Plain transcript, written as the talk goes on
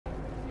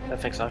I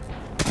think so.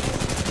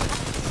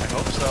 I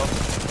hope so.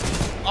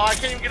 Oh, I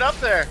can't even get up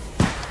there.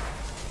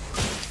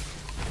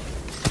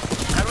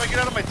 How do I get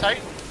out of my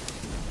Titan?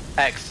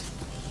 X.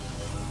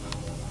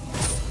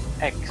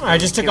 I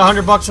just took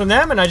 $100 from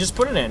them and I just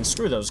put it in.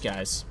 Screw those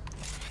guys.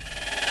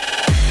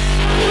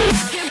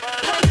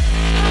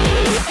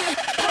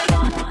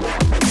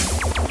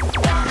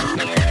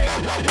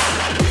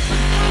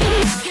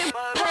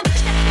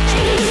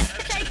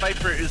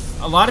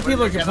 A lot of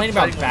people are complaining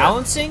about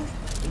balancing.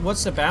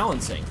 What's the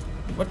balancing?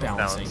 What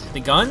balancing? The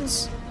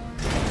guns?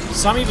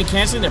 Some even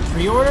canceling their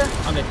pre-order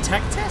on the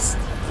tech test?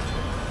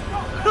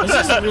 This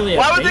isn't really a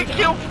Why would beta.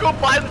 they go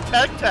buy the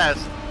tech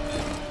test?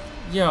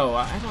 Yo,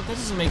 I don't. That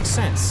doesn't make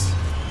sense.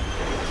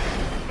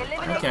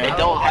 Okay. They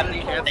don't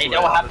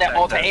have that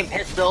auto-aim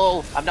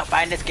pistol. I'm not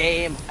buying this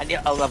game.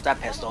 I love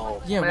that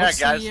pistol. Yeah, yeah, what's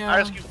guys. the,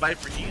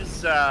 RSQViper,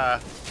 he's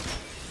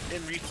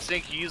in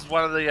Resync. He's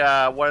one of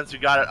the ones who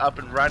got it up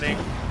and running.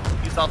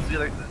 He's also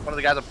one of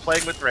the guys I'm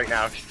playing with right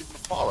now. Should give him a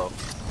follow.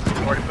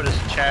 I've already put his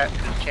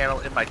channel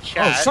in my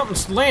chat. Oh,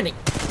 something's landing.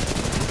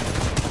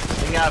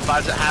 Yeah,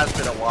 vibes. It has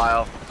been a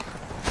while.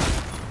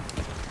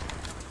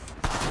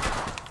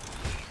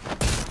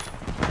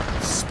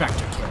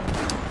 Spectre kill.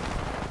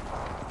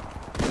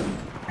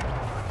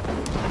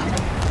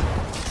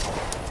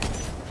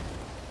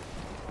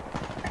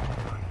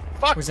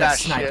 Fuck Where's that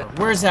sniper? shit.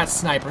 Where's that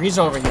sniper? He's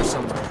over here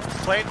somewhere.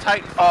 Playing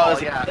Titanfall, Oh,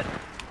 yeah.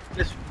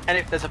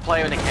 There's a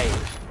player in the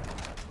cave.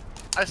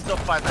 I still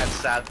find that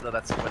sad though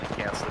that somebody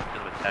canceled it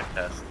because of a tech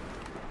test.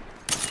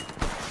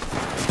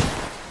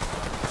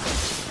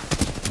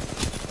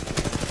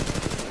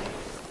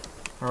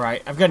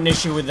 Alright, I've got an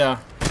issue with the...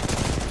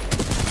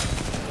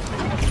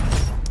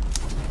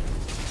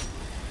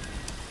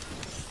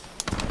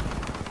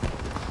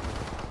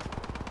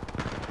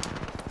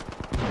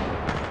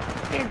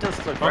 Game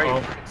does look very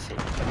fancy.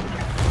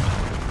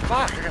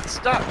 Fuck, I got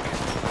stuck.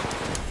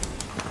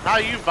 How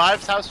are you,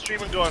 Vibes? How's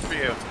streaming going for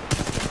you?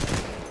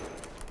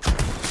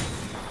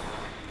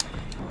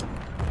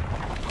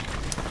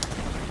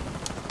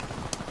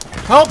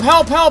 Help,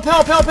 help, help,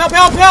 help, help, help,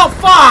 help, help!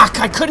 Fuck!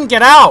 I couldn't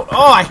get out!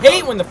 Oh, I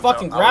hate when the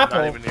fucking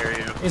grapple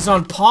is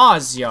on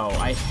pause, yo.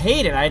 I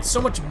hate it. I had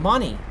so much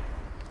money.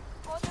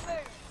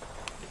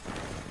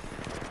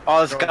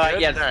 Oh, this guy,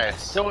 yeah,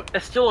 nice.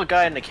 there's still a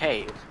guy in the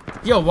cave.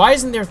 Yo, why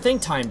isn't their thing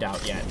timed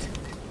out yet?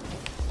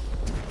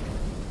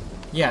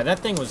 Yeah, that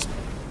thing was...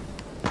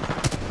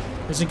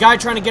 There's a guy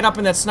trying to get up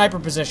in that sniper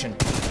position.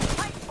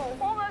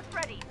 Almost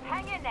ready.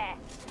 Hang in there.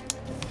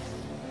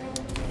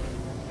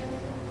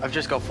 I've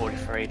just got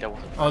 43.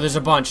 Oh, there's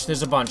a bunch.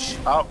 There's a bunch.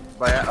 Oh,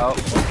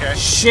 okay.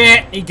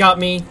 Shit! He got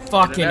me.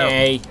 Fucking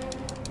A.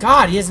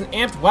 God, he has an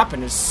amped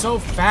weapon. It's so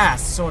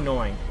fast. So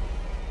annoying.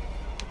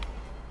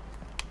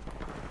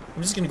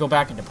 I'm just gonna go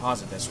back and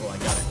deposit this while I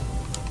got it.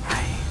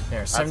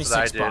 There,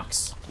 76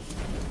 bucks.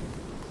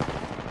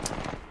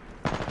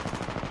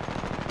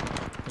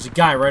 There's a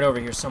guy right over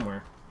here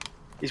somewhere.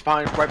 He's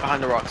right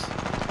behind the rocks.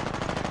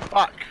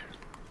 Fuck.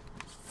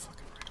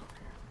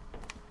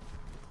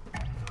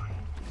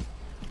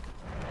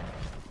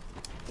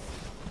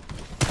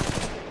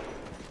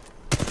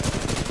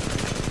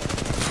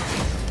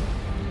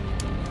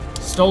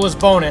 Stole his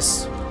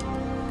bonus.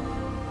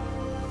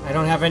 I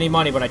don't have any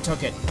money, but I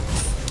took it.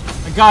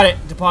 I got it.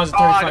 Deposit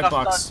 35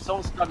 bucks.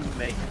 Someone stunned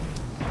me.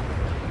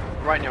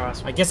 Right near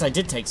us. I guess I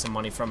did take some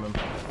money from him.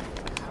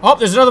 Oh,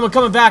 there's another one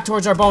coming back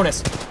towards our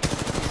bonus.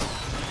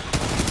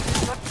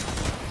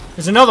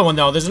 There's another one,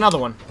 though. There's another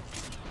one.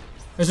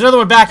 There's another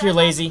one back here,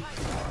 lazy.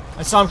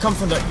 I saw him come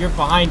from the... You're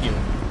behind you.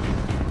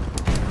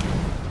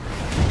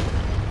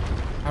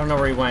 I don't know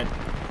where he went.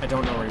 I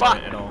don't know where he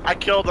went at all. I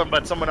killed him,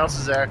 but someone else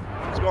is there.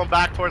 He's going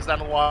back towards down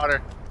the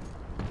water.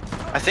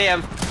 I see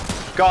him.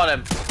 Got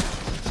him.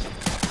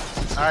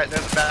 Alright,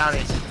 there's the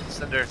bounty.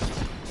 Cinder.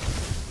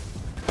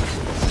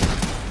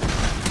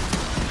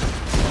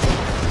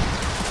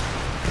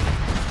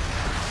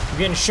 I'm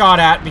getting shot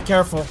at. Be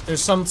careful.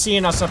 There's some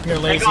seeing us up here,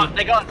 lazy.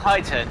 They got a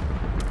Titan.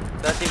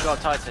 That team got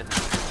a Titan.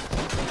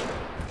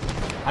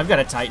 I've got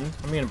a Titan.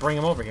 I'm gonna bring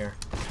him over here.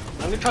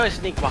 I'm gonna try to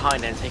sneak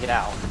behind it and take it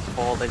out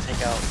before they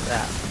take out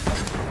that.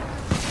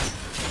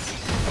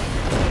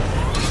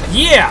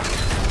 Yeah!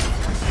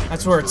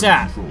 That's where it's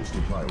at.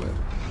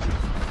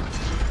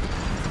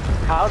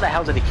 How the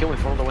hell did he kill me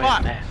from all the way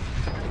in there?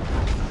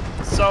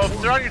 So,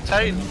 if they're on your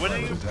Titan, what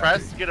do you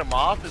press to get them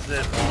off? Is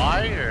it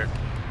Y or...?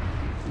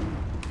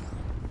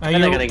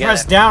 You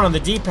press down on the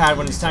D-pad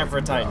when it's time for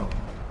a Titan.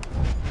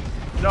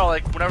 No,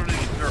 like whenever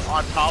they're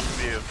on top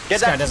of you.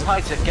 Get that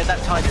Titan, get that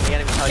Titan, the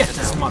enemy Titan. Get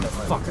this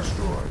motherfucker.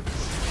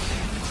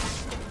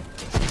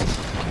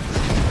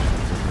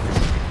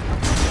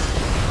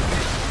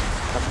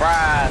 The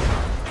Brad.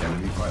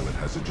 Enemy pilot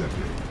has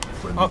ejected.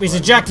 Oh, he's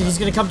ejected. He's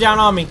gonna come down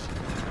on me.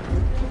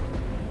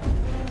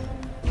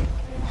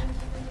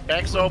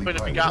 Bank's open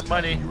if you got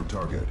money. Your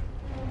target.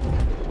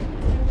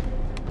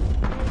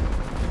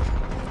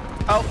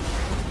 Oh.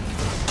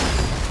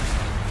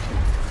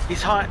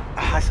 He's high.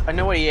 I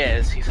know where he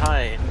is. He's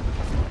high.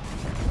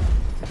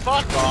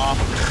 Fuck off.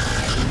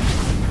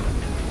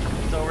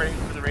 Still waiting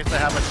for the the race I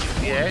have on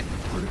GTA.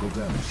 Critical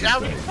damage. Yeah,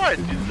 we can sustained.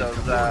 probably do those.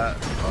 Hostile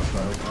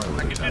pilot I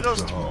can do attached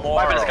those to hull. tomorrow.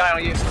 Viper, there's a guy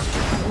on you.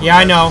 Yeah,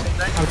 I know.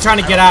 I'm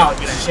trying to get out.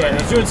 Shit, I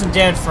was doing some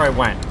damage before I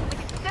went.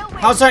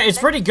 How's that? It's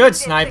pretty good,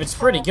 Snipe. It's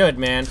pretty good,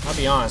 man. I'll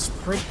be honest.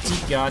 Pretty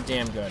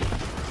goddamn good.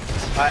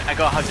 I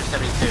got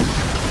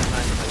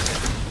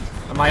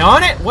 172. Am I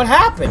on it? What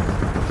happened?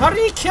 How did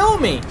he kill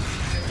me?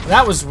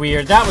 That was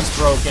weird. That was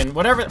broken.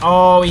 Whatever.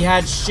 Oh, he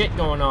had shit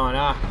going on.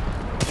 Ah.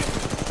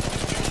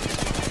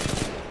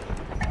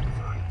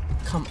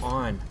 Come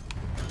on.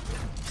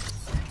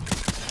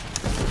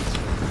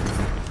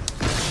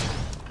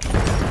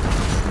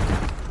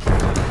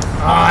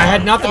 I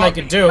had nothing I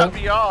could do. Cut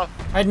me off.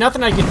 I had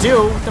nothing I could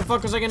do. What the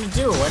fuck was I gonna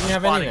do? I didn't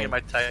have Spawning anything. in my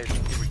Titan.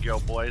 Here we go,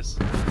 boys.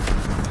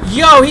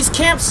 Yo, he's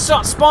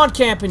spawn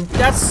camping.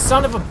 That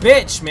son of a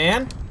bitch,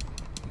 man.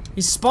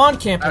 He's spawn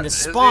camping to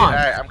Is he? spawn.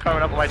 Alright, I'm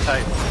coming up with my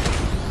Titan.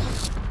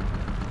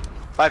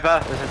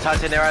 Viper, there's a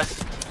Titan near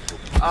us.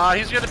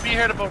 He's gonna be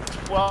here at about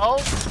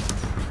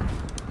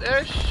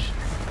 12-ish.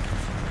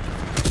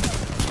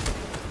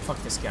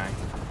 Fuck this guy.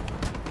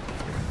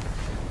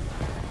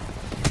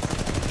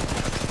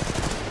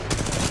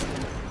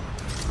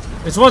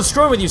 There's one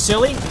screwing with you,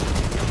 silly.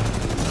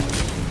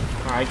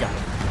 Alright, got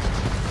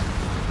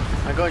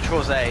him. I'm going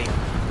towards A.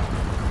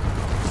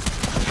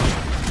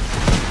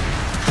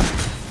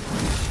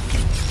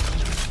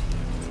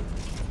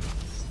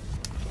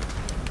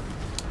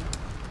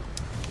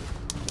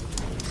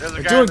 There's a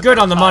They're guy doing the good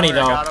middle on the tower. money,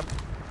 though.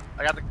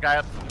 I got the guy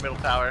up in the middle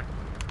tower.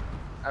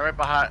 I'm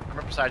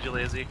right beside you,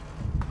 Lazy.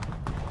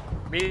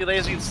 Me,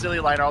 Lazy, and Silly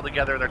line all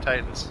together in their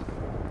Titans.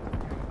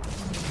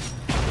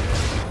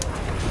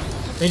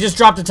 They just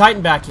dropped a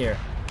Titan back here.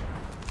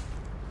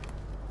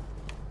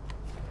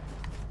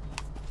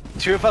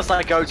 Two of us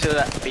like go to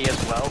that B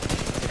as well.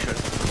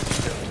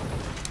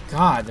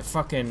 God, the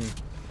fucking...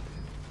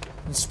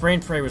 The spray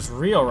and pray was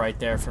real right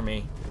there for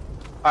me.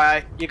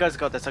 Alright, you guys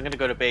got this. I'm gonna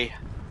go to B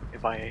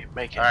if I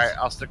make it. Alright,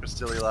 I'll stick with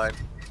Silly line.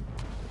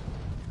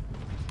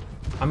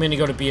 I'm gonna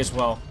go to B as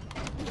well.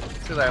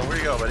 Silly line, where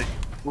you go, buddy?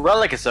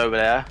 Relic is over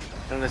there,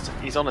 and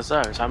he's on his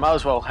own, so I might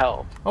as well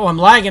help. Oh, I'm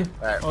lagging.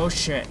 Alright. Oh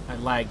shit, I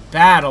lagged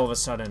bad all of a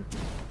sudden.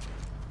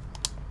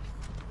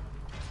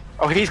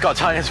 Oh, he's got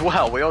Titan as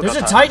well. We all There's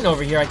got a Titan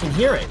over here, I can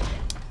hear it.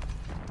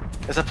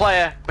 There's a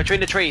player between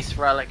the trees,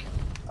 Relic.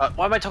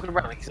 Why am I talking to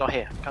Relic? He's not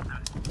here. God damn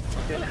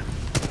it. Do it now.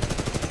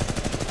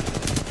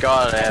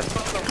 Got him.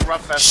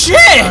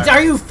 Shit!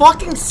 Are you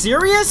fucking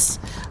serious?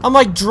 I'm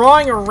like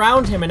drawing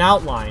around him an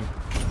outline.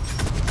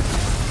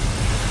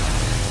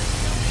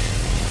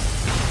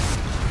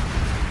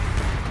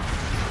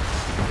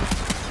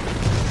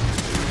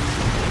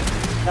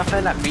 Nothing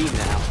in that beam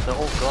now. They're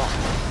all gone.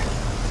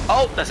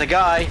 Oh, there's a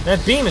guy.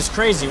 That beam is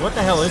crazy. What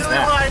the hell is Silly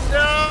that? line,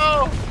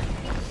 no!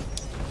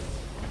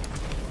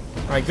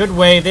 Alright, good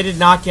wave. They did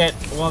not get...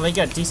 Well, they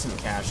got decent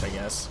cash, I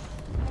guess.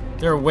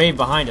 They're a wave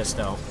behind us,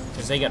 though.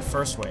 Because they got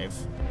first wave.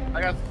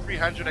 I got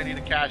 300 I need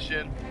to cash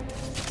in.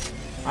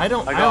 I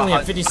don't... I I, got only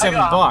have 57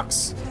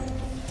 bucks.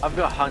 I've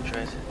got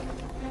 100.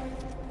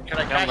 Can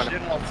I cash in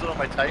while still on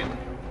my Titan?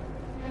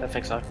 I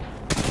think so.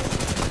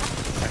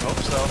 I hope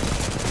so.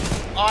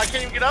 Oh, I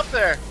can't even get up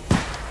there.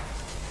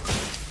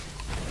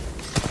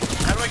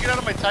 How do I get out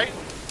of my Titan?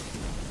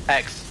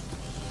 X.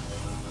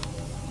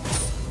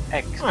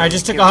 I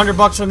just took 100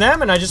 bucks from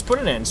them and I just put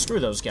it in. Screw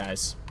those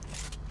guys.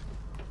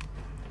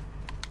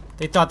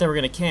 They thought they were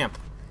gonna camp.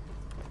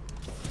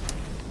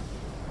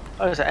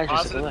 Oh, there's an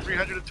entrance to the Positive left.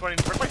 320.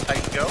 Where'd my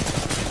Titan go?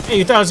 Hey,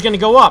 you thought it was gonna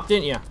go up,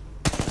 didn't you?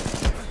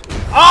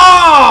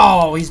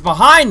 Oh, he's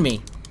behind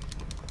me.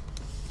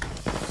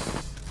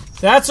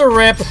 That's a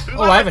rip. Who's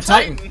Oh, on I have my a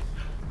Titan. Do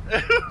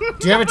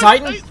you have a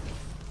Titan?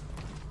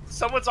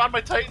 Someone's on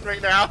my Titan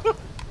right now.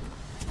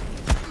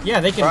 Yeah,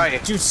 they can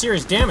Right. do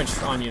serious damage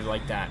on you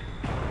like that.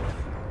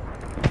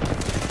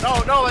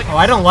 No, like. Oh,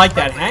 I don't like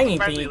that friendly, hanging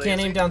friendly, thing. You can't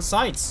Lazy. aim down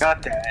sights.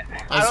 God damn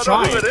it. I was I don't know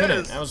trying. who I it couldn't.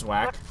 is. That was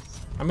whack.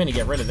 I'm gonna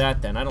get rid of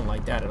that then. I don't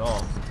like that at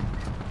all.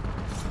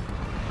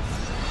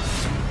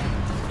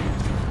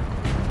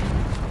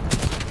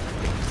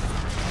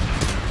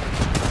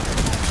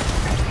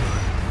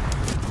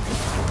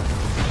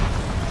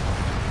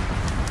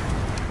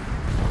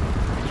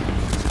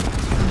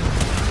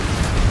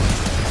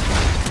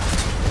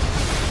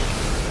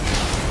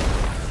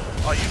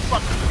 Oh, you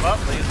fucked him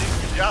up,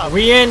 Lazy. Good job.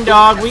 We in,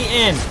 dog. We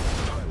in.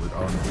 Pilot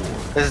on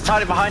board. There's a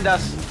Titan behind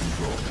us.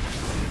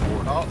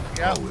 Control. Oh,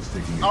 yeah. Hull is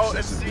taking Oh, it's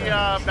excessive the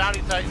damage.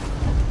 bounty Titan.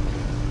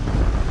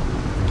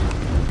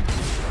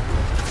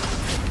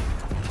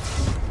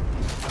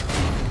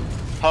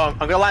 Hold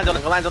on, I'm gonna land on it.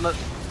 I'm gonna land on it.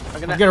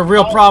 I'm gonna. I've got a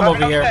real problem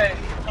over here. Okay.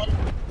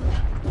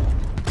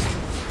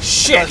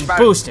 Shit, he Barry.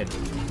 boosted.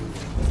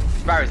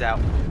 Barry's out.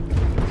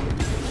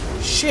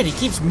 Shit, he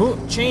keeps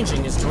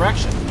changing his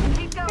direction.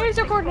 Keep going. Here's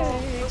your coordinates.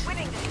 We're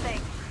winning this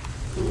thing.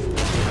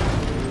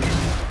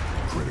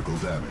 Critical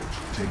damage.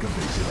 Take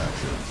evasive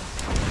action.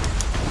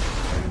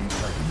 Enemy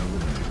Titan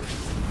eliminated.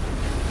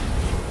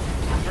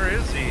 Where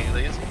is he,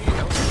 Lazy? I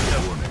don't see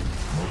him. Warning.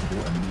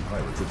 Multiple enemy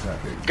pilots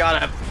attacking.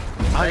 Got him.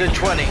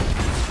 120.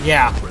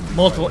 Yeah. Friendly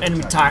Multiple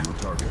enemy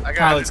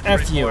pilots.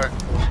 F you.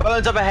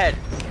 Burns up ahead.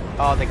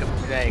 Oh, there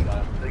you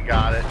got him. They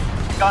got it.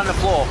 He got on the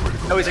floor.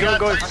 Oh, he's gonna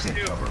go.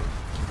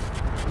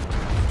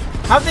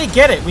 How'd they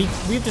get it?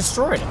 We've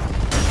destroyed it.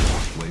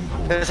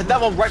 There's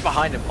another one right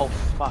behind him. Oh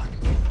fuck.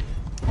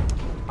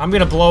 I'm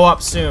gonna blow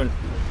up soon.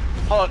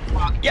 Hold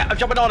on. Yeah, I'm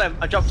jumping on him.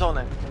 I jumped on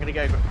him. I'm gonna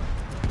go.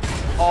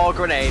 Oh,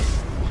 grenade.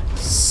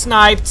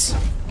 Sniped.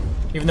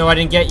 Even though I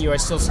didn't get you, I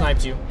still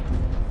sniped you.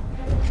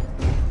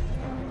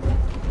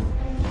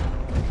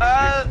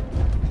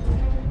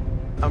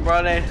 I'm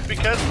running.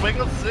 Because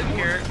Wiggles is in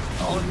here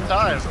all the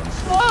time.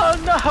 Oh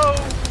no!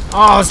 Oh,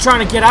 I was trying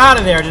to get out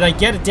of there. Did I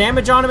get a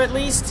damage on him at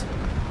least?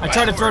 I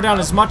tried to throw down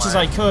as much as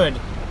I could.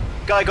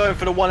 Guy going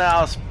for the 1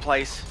 hour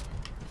place.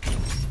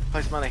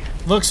 Place money.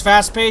 Looks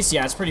fast-paced?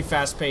 Yeah, it's pretty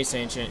fast-paced,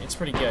 Ancient. It's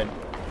pretty good.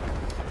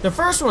 The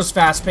first one was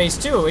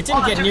fast-paced too. It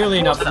didn't get nearly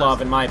enough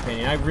love in my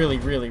opinion. I really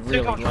liked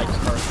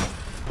the first one.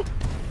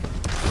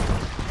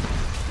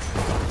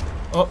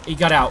 Oh, he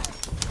got out.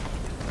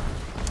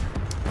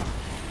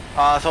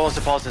 Someone's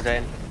deposited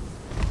in.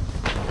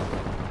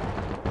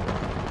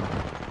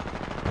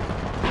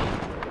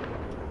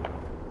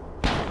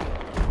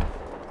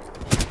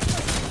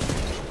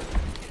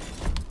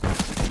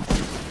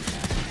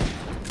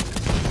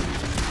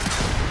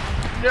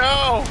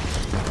 No!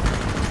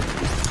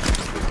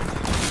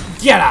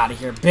 Get out of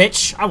here,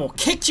 bitch! I will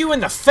kick you in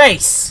the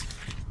face!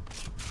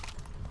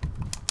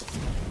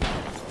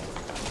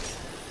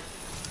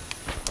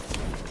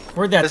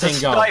 Where'd that thing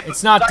go?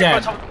 It's not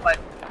dead.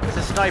 It's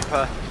a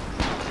sniper.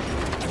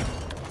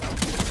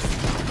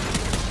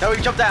 No,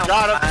 he jumped down.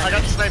 Got him. I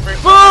got the sniper.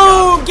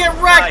 Boom! Get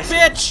wrecked,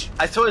 bitch!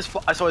 I saw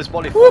his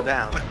body fall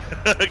down.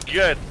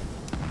 Good.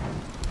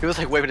 He was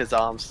like waving his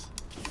arms.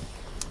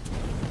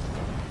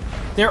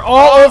 They're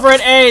all over at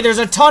A. There's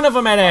a ton of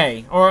them at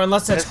A. Or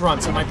unless that's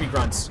grunts. It might be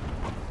grunts.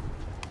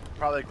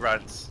 Probably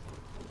grunts.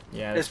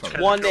 Yeah, there's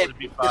probably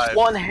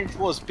one hit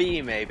towards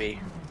B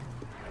maybe.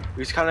 He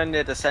was kind of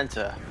near the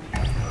center.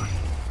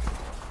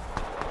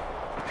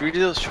 Should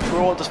we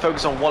all just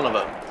focus on one of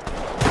them?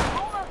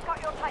 Almost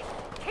got your Titan.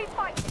 Keep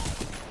fighting.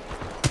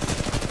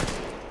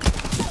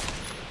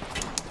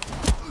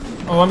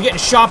 Oh, I'm getting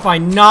shot by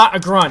not a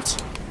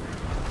grunt.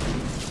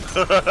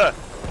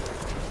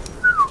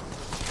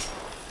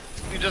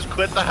 You just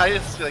quit the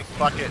heist? You're like,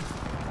 fuck it.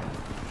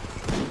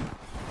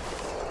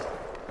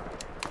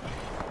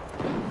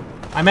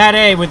 I'm at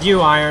A with you,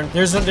 Iron.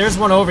 There's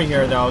one over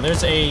here though.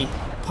 There's a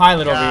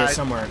pilot over here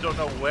somewhere. I don't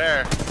know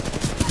where.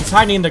 He's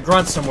hiding in the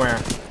grunt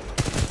somewhere.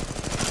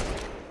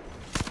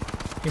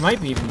 He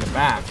might be even in the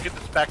back. Get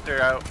the Spectre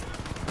out.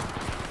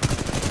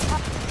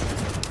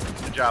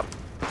 Good job.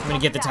 I'm gonna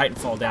get the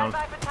Titanfall down.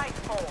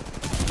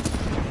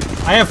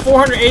 I have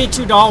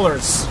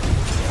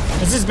 $482.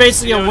 This is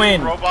basically a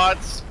win.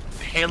 Robots,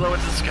 Halo in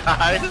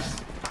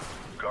disguise.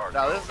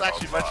 Now this is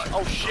actually much.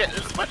 Oh shit,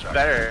 this is much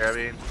better. I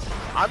mean,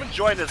 I'm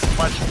enjoying this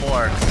much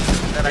more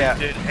than I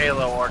did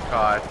Halo or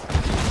COD.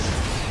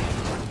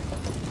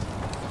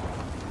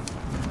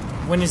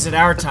 When is it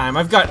our time?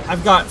 I've got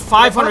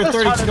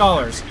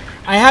 $532.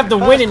 I have the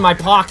win in my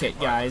pocket,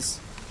 guys.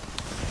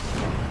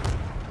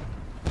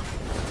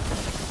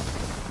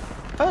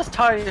 First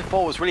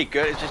Titanfall was really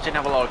good. It just didn't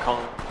have a lot of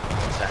content.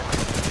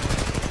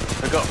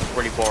 It got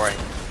really boring.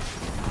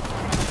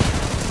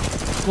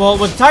 Well,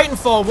 with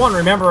Titanfall 1,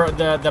 remember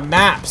the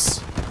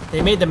maps.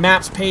 They made the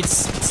maps paid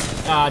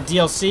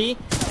DLC,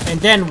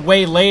 and then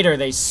way later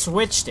they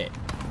switched it.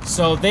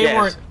 So they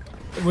weren't,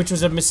 which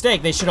was a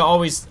mistake. They should have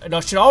always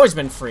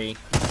been free.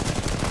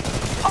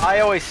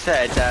 I always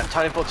said that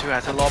Titanfall 2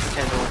 has a lot of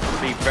potential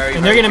to be very.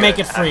 And they're gonna make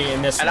it free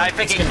in this one. And I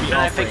think it's gonna be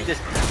all free. I think this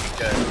is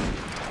good.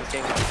 This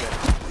game is good.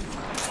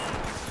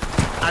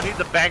 I need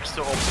the banks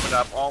to open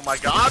up. Oh my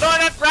god! Oh no, I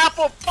got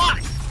grappled.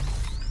 Fuck!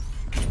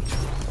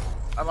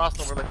 I lost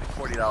over like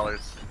 $40.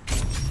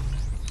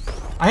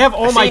 I have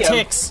all my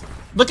ticks.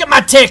 Look at my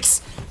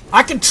ticks.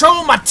 I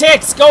control my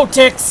ticks. Go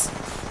ticks.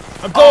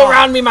 Go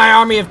around me, my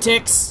army of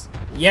ticks.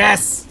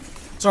 Yes.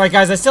 Sorry,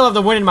 guys. I still have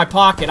the win in my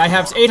pocket. I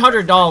have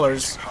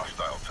 $800.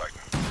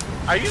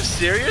 Are you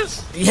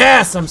serious?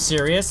 Yes, I'm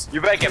serious.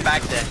 You better get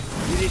back there.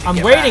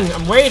 I'm waiting.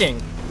 I'm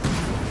waiting.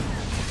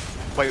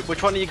 Wait,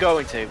 which one are you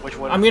going to? Which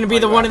one? I'm gonna be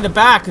the one in the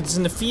back. It's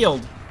in the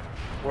field.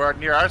 We're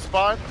near our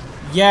spawn?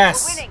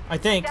 Yes, I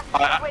think.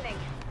 Oh,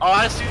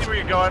 I see where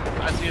you're going.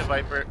 I see a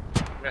Viper.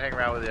 I'm gonna hang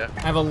around with you.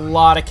 I have a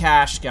lot of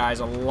cash, guys.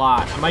 A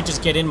lot. I might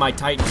just get in my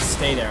Titan and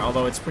stay there,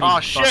 although it's pretty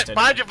busted. Shit!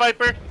 Behind you,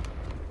 Viper!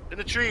 In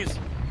the trees.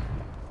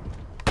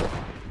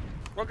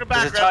 Welcome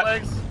back, Red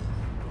Legs.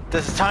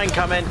 There's a Titan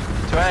coming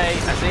to A.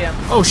 I see him.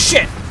 Oh,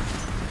 shit!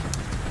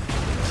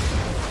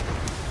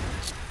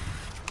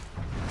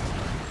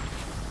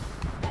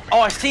 Oh,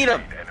 I see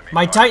them!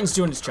 My Titan's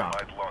doing his job.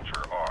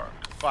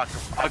 Fuck.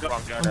 I'm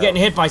getting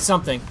hit by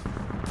something.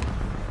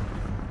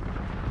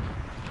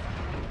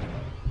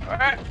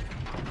 Alright.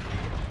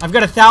 I've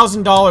got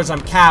 $1,000.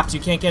 I'm capped. You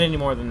can't get any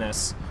more than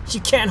this.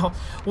 You can't.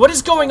 What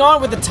is going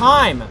on with the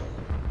time?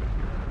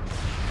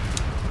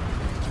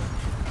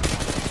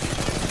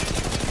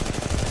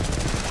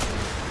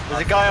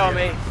 There's a guy on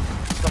me.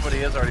 Somebody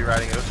is already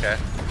riding it, okay.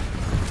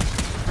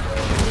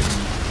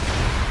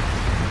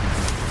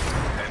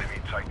 Enemy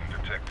Titan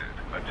detected.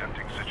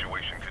 Attempting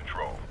situation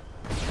control.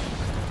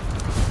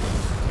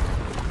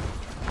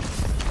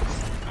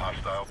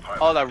 Hostile pilot.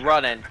 Oh, they're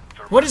running.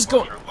 What is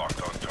going?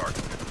 Locked on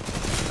target.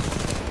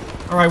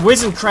 All right,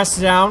 Wisdom crest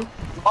down.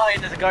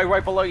 Ryan, there's a guy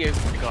right below you.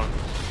 You're gone.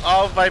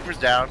 Oh, Viper's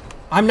down.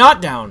 I'm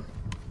not down.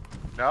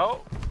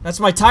 No? That's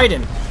my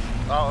Titan.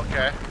 Oh,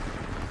 okay.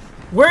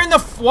 Where in the?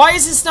 Why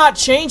is this not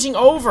changing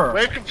over?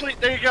 Wave complete.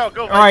 There you go.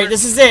 Go. All right,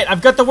 this is it.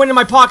 I've got the win in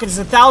my pocket. It's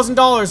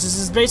 $1,000. This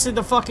is basically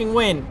the fucking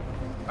win.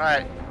 All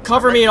right.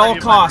 Cover me at all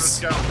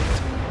costs. Let's go.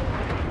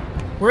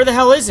 Where the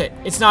hell is it?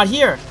 It's not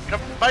here. Come,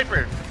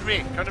 Viper. Come to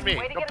me. Come to me.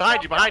 Way to Come get behind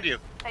it you. Behind you.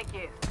 Thank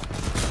you.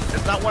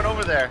 There's not one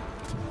over there.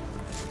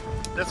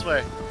 This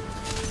way.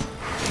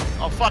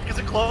 Oh fuck! Is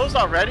it closed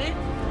already?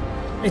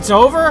 It's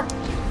over?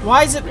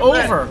 Why is it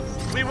over?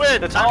 We win.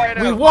 The time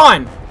We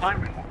won.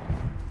 Time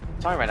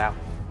right now.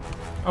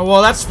 Oh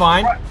well, that's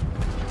fine.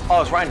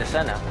 Oh, it's right in the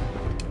center.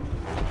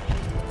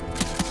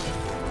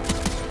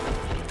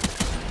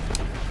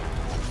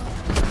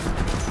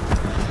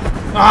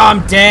 Ah,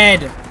 I'm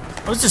dead.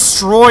 I was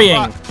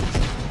destroying.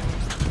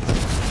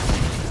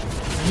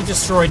 He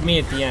destroyed me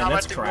at the end. How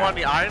That's much you crap. won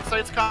the Iron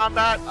Sights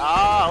combat?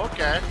 Ah,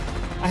 okay.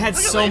 I had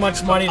Look at so Lady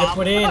much money to Tom.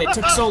 put in. It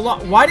took so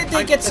long. Why did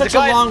they get There's a such a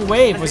guy- long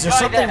wave? Was there's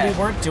there a guy something we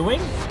there. weren't doing?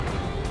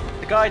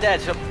 The guy there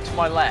to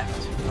my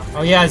left.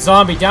 Oh yeah,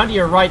 zombie. Down to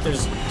your right.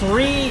 There's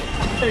three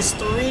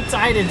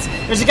Titans.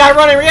 There's a guy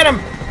running. Get him!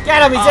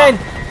 Get him! He's in.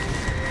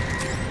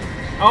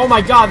 Oh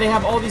my God! They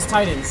have all these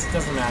Titans.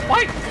 Doesn't matter.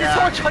 Why?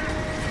 Yeah.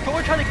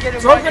 Someone trying to get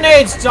him. Throw right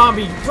grenades,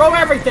 zombie. Throw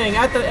everything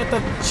at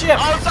the ship.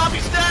 Oh,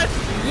 zombie's dead.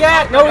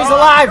 Yeah. No, he's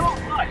alive.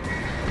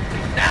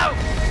 No!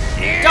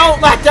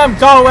 Don't let them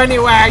go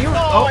anywhere. You.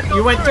 Oh,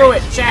 you went through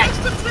it. Check. That's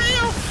the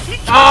tail. He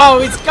Oh,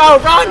 let's go!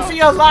 Run for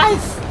your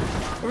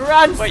life!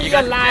 Run for Wait, you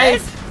your got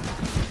life!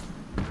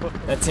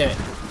 That's it.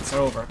 It's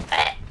over.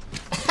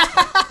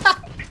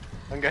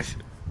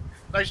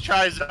 Nice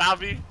try,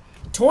 zombie.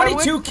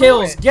 22 went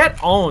kills. through it. Get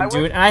owned,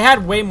 dude. And I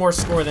had way more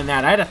score than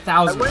that. I had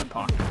 1,000 in my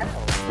pocket.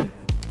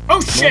 Oh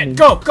shit!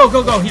 Go! Go!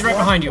 Go! Go! He's right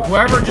behind you.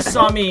 Whoever just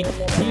saw me,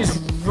 he's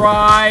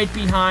right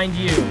behind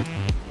you.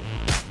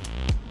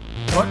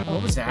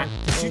 What was that?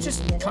 Did you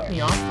just cut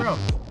me off, bro?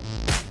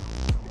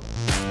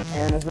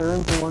 And is there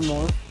room for one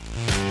more?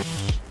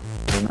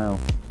 No.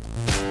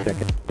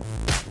 Check it.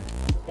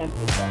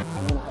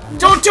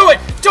 Don't do it!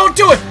 Don't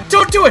do it!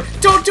 Don't do it!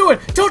 Don't do it!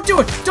 Don't do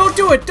it! Don't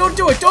do it! Don't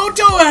do it! Don't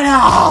do it!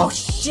 Oh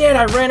shit!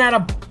 I ran out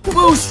of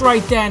boost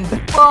right then.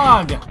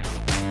 Bug.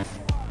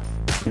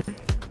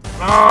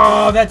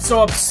 Oh, that's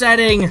so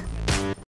upsetting.